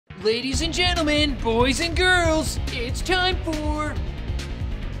Ladies and gentlemen, boys and girls, it's time for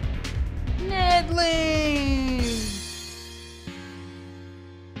Nedling!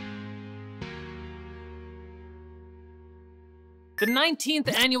 The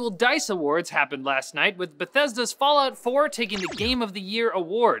 19th annual DICE Awards happened last night, with Bethesda's Fallout 4 taking the Game of the Year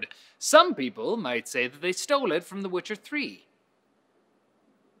award. Some people might say that they stole it from The Witcher 3.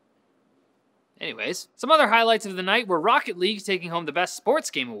 Anyways, some other highlights of the night were Rocket League taking home the Best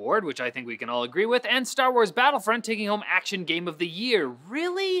Sports Game Award, which I think we can all agree with, and Star Wars Battlefront taking home Action Game of the Year.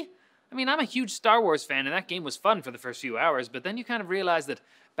 Really? I mean, I'm a huge Star Wars fan, and that game was fun for the first few hours, but then you kind of realize that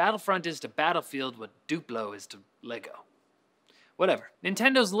Battlefront is to Battlefield what Duplo is to Lego. Whatever.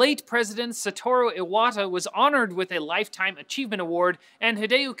 Nintendo's late president, Satoru Iwata, was honored with a Lifetime Achievement Award, and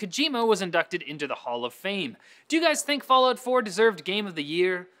Hideo Kojima was inducted into the Hall of Fame. Do you guys think Fallout 4 deserved Game of the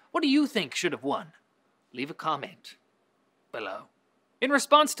Year? What do you think should have won? Leave a comment below. In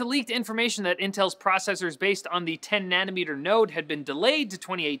response to leaked information that Intel's processors based on the 10nm node had been delayed to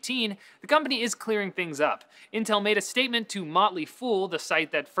 2018, the company is clearing things up. Intel made a statement to Motley Fool, the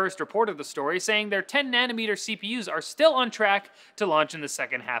site that first reported the story, saying their 10nm CPUs are still on track to launch in the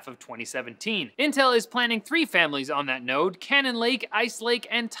second half of 2017. Intel is planning 3 families on that node: Cannon Lake, Ice Lake,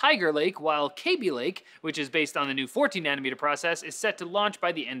 and Tiger Lake, while Kaby Lake, which is based on the new 14nm process, is set to launch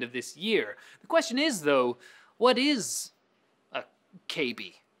by the end of this year. The question is, though, what is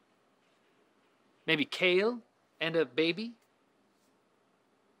KB? Maybe kale and a baby?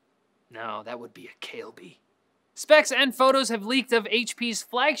 No, that would be a Kaleby. Specs and photos have leaked of HP's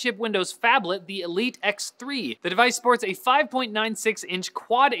flagship Windows phablet, the Elite X3. The device sports a 5.96-inch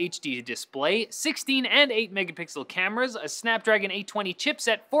Quad HD display, 16 and 8 megapixel cameras, a Snapdragon 820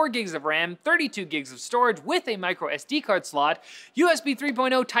 chipset, 4 gigs of RAM, 32 gigs of storage with a micro SD card slot, USB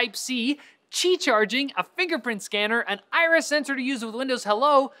 3.0 Type-C, Qi charging, a fingerprint scanner, an iris sensor to use with Windows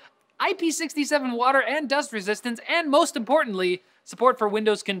Hello, IP67 water and dust resistance, and most importantly, support for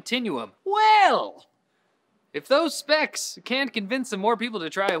Windows Continuum. Well, if those specs can't convince some more people to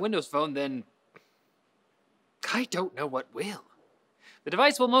try a Windows phone, then I don't know what will. The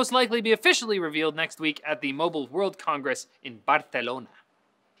device will most likely be officially revealed next week at the Mobile World Congress in Barcelona.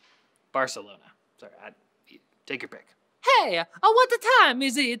 Sorry, take your pick. Hey, what the time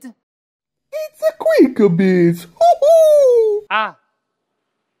is it? It's a quick bit. Hoo-hoo! Ah,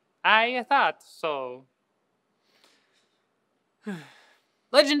 I thought so.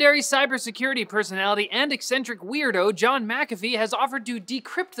 Legendary cybersecurity personality and eccentric weirdo John McAfee has offered to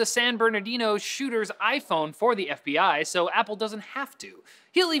decrypt the San Bernardino shooter's iPhone for the FBI so Apple doesn't have to.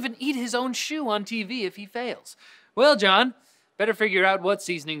 He'll even eat his own shoe on TV if he fails. Well, John, better figure out what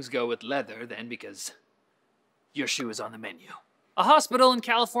seasonings go with leather then, because your shoe is on the menu. A hospital in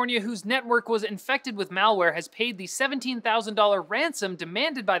California whose network was infected with malware has paid the $17,000 ransom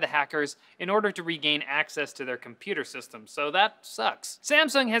demanded by the hackers in order to regain access to their computer system, so that sucks.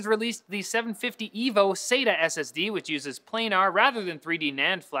 Samsung has released the 750 EVO SATA SSD, which uses planar rather than 3D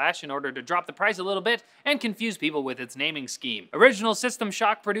NAND flash in order to drop the price a little bit and confuse people with its naming scheme. Original System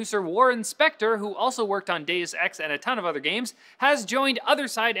Shock producer Warren Spector, who also worked on Deus Ex and a ton of other games, has joined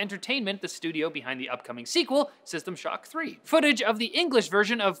Otherside Entertainment, the studio behind the upcoming sequel, System Shock 3. Footage of the English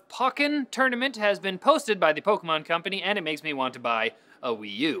version of Pokken Tournament has been posted by the Pokemon Company, and it makes me want to buy a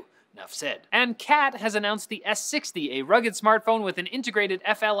Wii U. Enough said. And Cat has announced the S60, a rugged smartphone with an integrated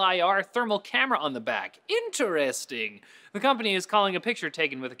FLIR thermal camera on the back. Interesting. The company is calling a picture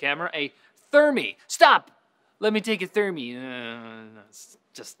taken with a camera a thermi. Stop! Let me take a thermi. It's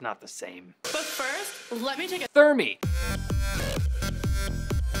just not the same. But first, let me take a thermi.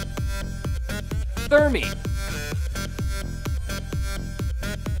 Thermi.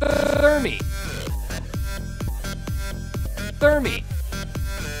 Thermi. Thermi.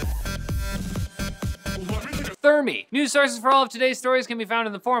 Thermi. News sources for all of today's stories can be found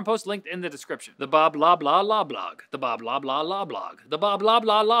in the forum post linked in the description. The Bob Blah Blah Blah blog. The Bob Blah Blah Blah blog. The Bob Blah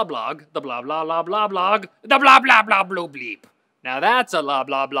Blah Blah blog. The Blah Blah Blah Blah blog. The Blah Blah Blah Blue Bleep. Now that's a blah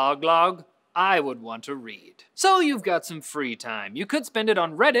blah blah blog I would want to read. So you've got some free time. You could spend it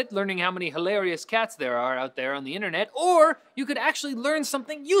on Reddit learning how many hilarious cats there are out there on the internet, or you could actually learn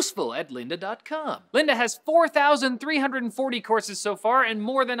something useful at lynda.com. Lynda has 4,340 courses so far and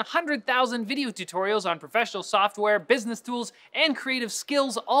more than 100,000 video tutorials on professional software, business tools, and creative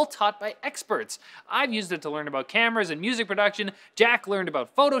skills, all taught by experts. I've used it to learn about cameras and music production, Jack learned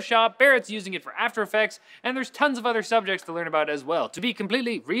about Photoshop, Barrett's using it for After Effects, and there's tons of other subjects to learn about as well. To be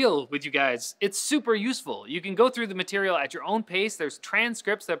completely real with you guys, it's super useful. You can go through the material at your own pace, there's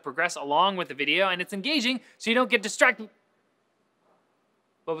transcripts that progress along with the video, and it's engaging so you don't get distracted.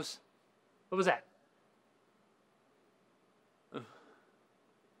 What was that?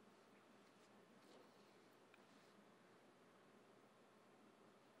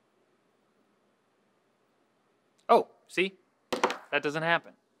 Oh, see? That doesn't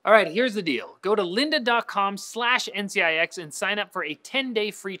happen. All right, here's the deal. Go to lynda.com/NCIX and sign up for a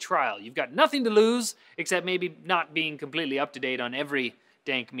 10-day free trial. You've got nothing to lose, except maybe not being completely up to date on every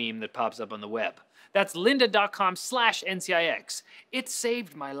dank meme that pops up on the web. That's lynda.com/NCIX. It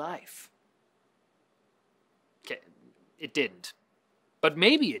saved my life. Okay, it didn't. But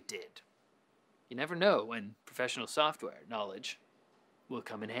maybe it did. You never know when professional software knowledge will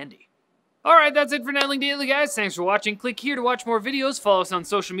come in handy. Alright, that's it for Nightling Daily, guys. Thanks for watching. Click here to watch more videos. Follow us on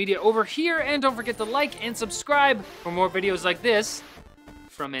social media over here. And don't forget to like and subscribe for more videos like this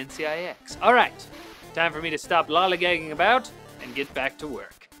from NCIX. Alright, time for me to stop lollygagging about and get back to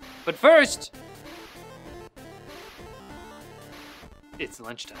work. But first, it's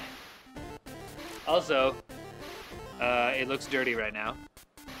lunchtime. Also, it looks dirty right now,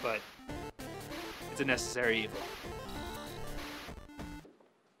 but it's a necessary evil.